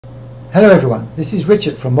Hello everyone, this is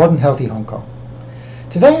Richard from Modern Healthy Hong Kong.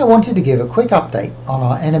 Today I wanted to give a quick update on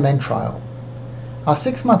our NMN trial. Our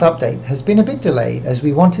 6-month update has been a bit delayed as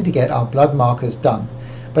we wanted to get our blood markers done,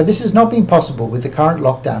 but this has not been possible with the current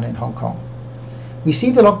lockdown in Hong Kong. We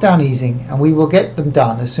see the lockdown easing and we will get them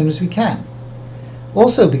done as soon as we can.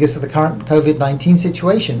 Also, because of the current COVID-19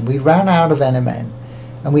 situation, we ran out of NMN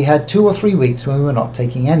and we had 2 or 3 weeks when we were not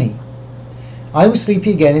taking any. I was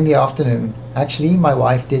sleepy again in the afternoon. Actually, my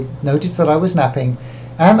wife did notice that I was napping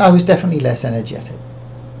and I was definitely less energetic.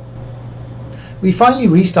 We finally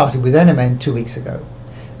restarted with NMN 2 weeks ago.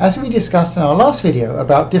 As we discussed in our last video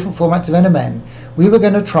about different formats of NMN, we were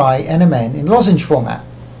going to try NMN in lozenge format.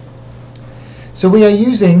 So we are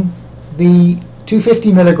using the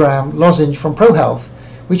 250 mg lozenge from Horvath,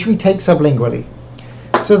 which we take sublingually.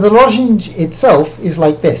 So the lozenge itself is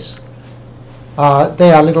like this.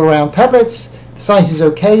 They are little round tablets. The size is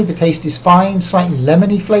okay, the taste is fine, slightly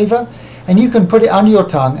lemony flavour, and you can put it under your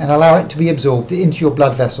tongue and allow it to be absorbed into your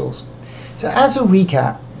blood vessels. So as a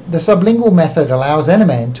recap, the sublingual method allows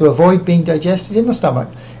NMN to avoid being digested in the stomach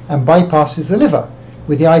and bypasses the liver,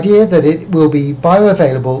 with the idea that it will be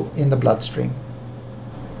bioavailable in the bloodstream.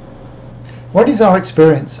 What is our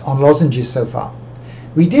experience on lozenges so far?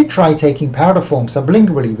 We did try taking powder form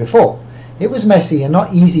sublingually before. It was messy and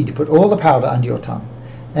not easy to put all the powder under your tongue.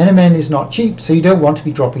 NMN is not cheap, so you don't want to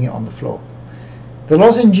be dropping it on the floor. The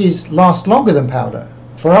lozenges last longer than powder,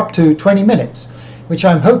 for up to 20 minutes, which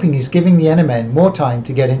I'm hoping is giving the NMN more time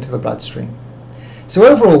to get into the bloodstream. So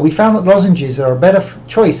overall, we found that lozenges are a better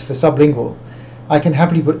choice for sublingual. I can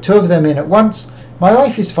happily put 2 of them in at once. My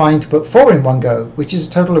wife is fine to put 4 in one go, which is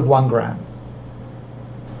a total of 1 gram.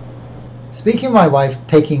 Speaking of my wife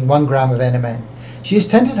taking 1 gram of NMN, she has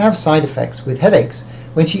tended to have side effects with headaches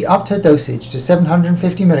when she upped her dosage to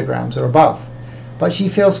 750 milligrams or above, but she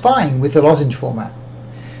feels fine with the lozenge format.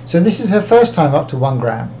 So this is her first time up to 1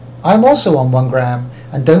 gram. I'm also on 1 gram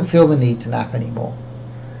and don't feel the need to nap anymore.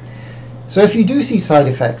 So if you do see side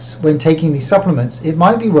effects when taking these supplements, it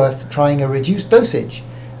might be worth trying a reduced dosage,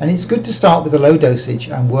 and it's good to start with a low dosage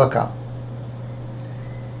and work up.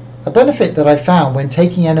 A benefit that I found when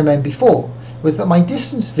taking NMN before was that my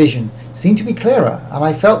distance vision seemed to be clearer, and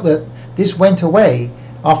I felt that this went away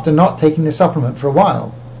after not taking the supplement for a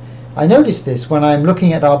while. I noticed this when I am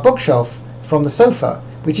looking at our bookshelf from the sofa,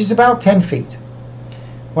 which is about 10 feet.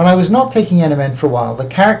 When I was not taking NMN for a while, the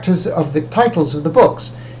characters of the titles of the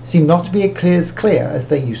books seemed not to be as clear as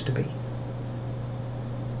they used to be.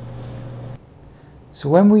 So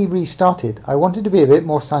when we restarted, I wanted to be a bit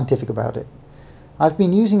more scientific about it. I've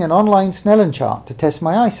been using an online Snellen chart to test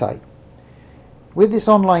my eyesight. With this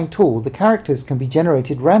online tool, the characters can be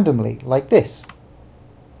generated randomly, like this.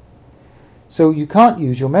 So you can't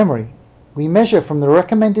use your memory. We measure from the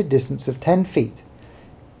recommended distance of 10 feet.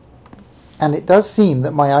 And it does seem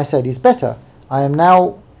that my eyesight is better. I am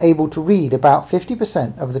now able to read about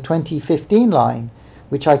 50% of the 2015 line,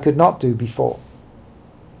 which I could not do before.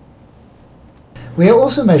 We are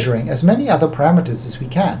also measuring as many other parameters as we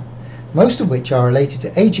can, most of which are related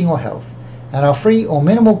to aging or health, and are free or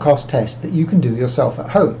minimal cost tests that you can do yourself at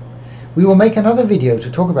home. We will make another video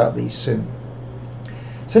to talk about these soon.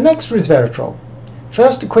 So next, Resveratrol.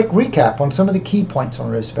 First, a quick recap on some of the key points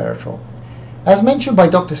on Resveratrol. As mentioned by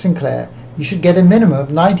Dr. Sinclair, you should get a minimum of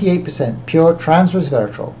 98% pure trans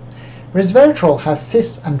Resveratrol. Resveratrol has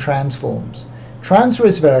cis and trans forms. Trans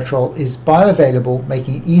Resveratrol is bioavailable,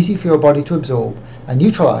 making it easy for your body to absorb and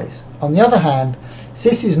neutralize. On the other hand,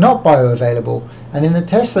 cis is not bioavailable, and in the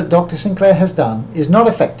tests that Dr. Sinclair has done, is not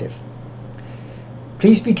effective.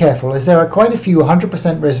 Please be careful, as there are quite a few 100%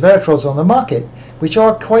 Resveratrols on the market, which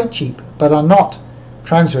are quite cheap, but are not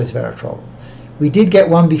trans Resveratrol. We did get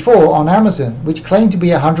one before on Amazon, which claimed to be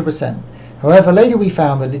 100%. However, later we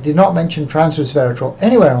found that it did not mention trans Resveratrol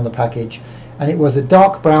anywhere on the package, and it was a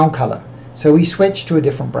dark brown color, so we switched to a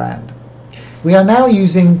different brand. We are now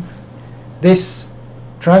using this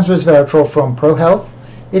trans Resveratrol from Horvath.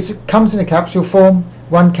 It comes in a capsule form.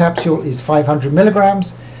 1 capsule is 500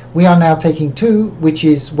 milligrams. We are now taking 2, which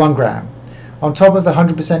is 1 gram. On top of the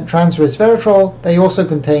 100% trans Resveratrol, they also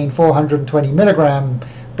contain 420 milligram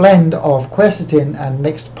blend of quercetin and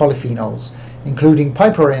mixed polyphenols, including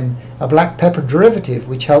Piperine, a black pepper derivative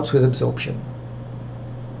which helps with absorption.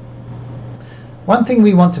 One thing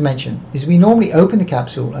we want to mention is we normally open the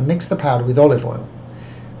capsule and mix the powder with olive oil,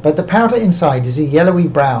 but the powder inside is a yellowy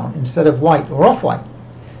brown instead of white or off-white.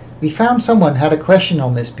 We found someone had a question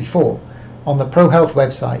on this before on the Horvath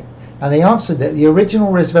website, and they answered that the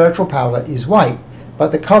original Resveratrol powder is white,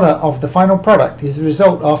 but the colour of the final product is the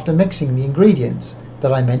result after mixing the ingredients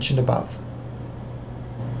that I mentioned above.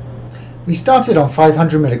 We started on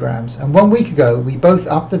 500 milligrams, and 1 week ago we both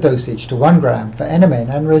upped the dosage to 1 gram for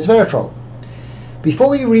NMN and Resveratrol. Before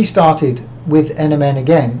we restarted with NMN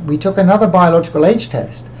again, we took another biological age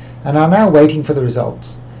test and are now waiting for the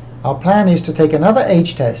results. Our plan is to take another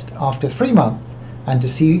age test after 3 months and to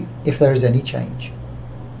see if there is any change.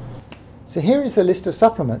 So here is a list of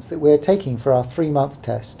supplements that we are taking for our 3-month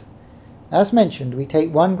test. As mentioned, we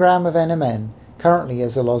take 1 gram of NMN currently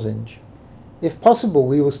as a lozenge. If possible,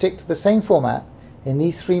 we will stick to the same format in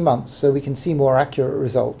these 3 months so we can see more accurate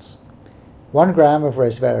results. 1 gram of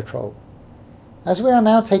Resveratrol. As we are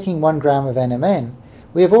now taking 1 gram of NMN,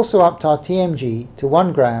 we have also upped our TMG to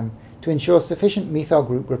 1 gram to ensure sufficient methyl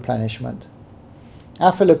group replenishment.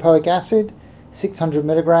 Alpha-lipoic acid, 600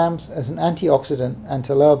 milligrams as an antioxidant and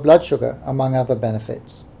to lower blood sugar, among other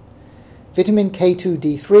benefits. Vitamin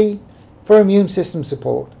K2D3 for immune system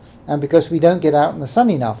support, and because we don't get out in the sun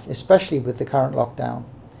enough, especially with the current lockdown.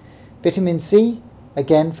 Vitamin C,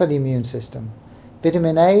 again for the immune system.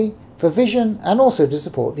 Vitamin A for vision and also to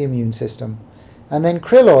support the immune system. And then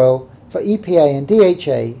krill oil for EPA and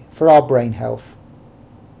DHA for our brain health.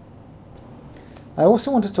 I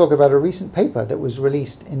also want to talk about a recent paper that was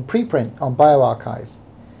released in preprint on bioRxiv.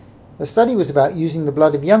 The study was about using the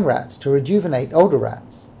blood of young rats to rejuvenate older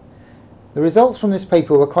rats. The results from this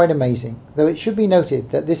paper were quite amazing, though it should be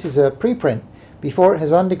noted that this is a preprint before it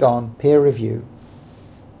has undergone peer review.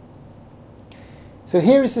 So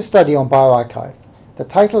here is the study on bioRxiv. The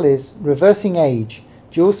title is Reversing Age,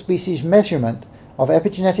 Dual Species Measurement of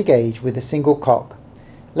Epigenetic Age with a Single Cock.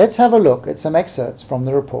 Let's have a look at some excerpts from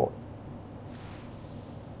the report.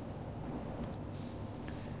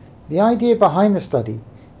 The idea behind the study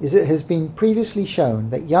is that it has been previously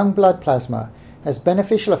shown that young blood plasma has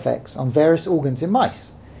beneficial effects on various organs in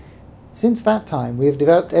mice. Since that time, we have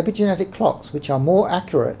developed epigenetic clocks which are more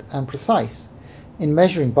accurate and precise in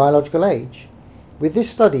measuring biological age. With this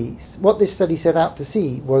study, what this study set out to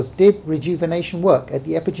see was, did rejuvenation work at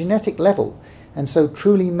the epigenetic level and so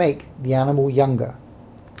truly make the animal younger?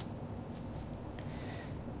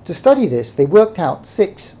 To study this, they worked out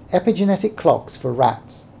 6 epigenetic clocks for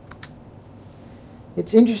rats.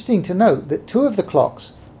 It's interesting to note that 2 of the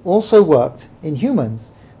clocks also worked in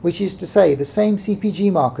humans, which is to say the same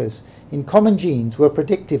CPG markers in common genes were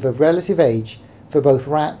predictive of relative age for both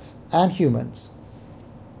rats and humans.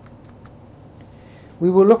 We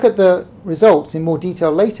will look at the results in more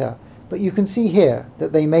detail later, but you can see here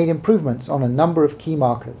that they made improvements on a number of key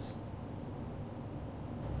markers.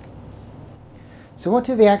 So what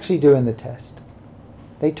did they actually do in the test?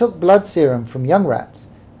 They took blood serum from young rats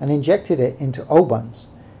and injected it into old ones.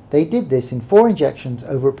 They did this in 4 injections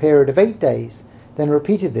over a period of 8 days, then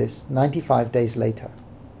repeated this 95 days later.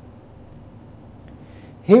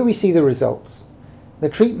 Here we see the results. The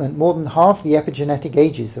treatment more than halved the epigenetic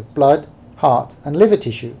ages of blood, heart and liver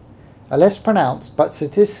tissue. A less pronounced but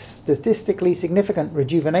statistically significant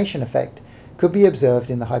rejuvenation effect could be observed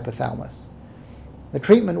in the hypothalamus. The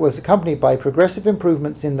treatment was accompanied by progressive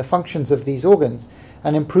improvements in the functions of these organs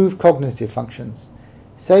and improved cognitive functions.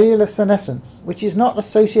 Cellular senescence, which is not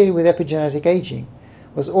associated with epigenetic aging,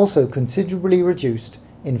 was also considerably reduced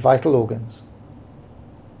in vital organs.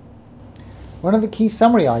 One of the key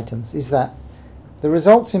summary items is that the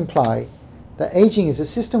results imply that aging is a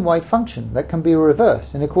system-wide function that can be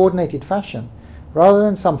reversed in a coordinated fashion, rather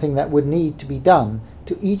than something that would need to be done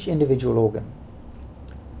to each individual organ.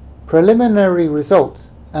 Preliminary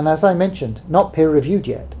results, and as I mentioned, not peer-reviewed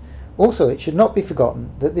yet. Also, it should not be forgotten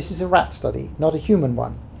that this is a rat study, not a human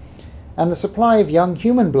one, and the supply of young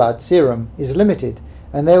human blood serum is limited,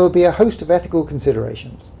 and there will be a host of ethical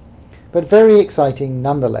considerations, but very exciting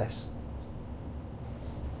nonetheless.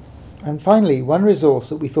 And finally, one resource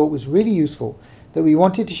that we thought was really useful that we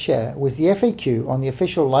wanted to share was the FAQ on the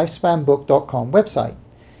official lifespanbook.com website.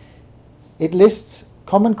 It lists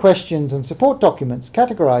common questions and support documents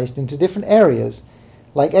categorized into different areas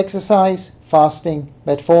like exercise, fasting,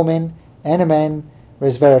 metformin, NMN,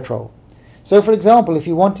 Resveratrol. So for example, if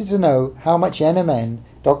you wanted to know how much NMN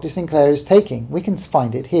Dr. Sinclair is taking, we can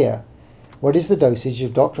find it here. What is the dosage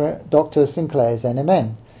of Dr. Sinclair's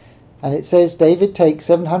NMN? And it says David takes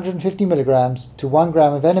 750 milligrams to 1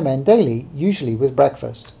 gram of NMN daily, usually with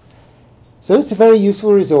breakfast. So it's a very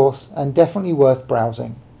useful resource and definitely worth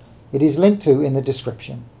browsing. It is linked to in the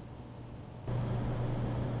description.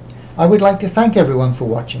 I would like to thank everyone for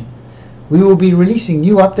watching. We will be releasing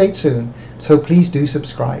new updates soon, so please do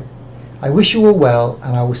subscribe. I wish you all well,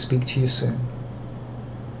 and I will speak to you soon.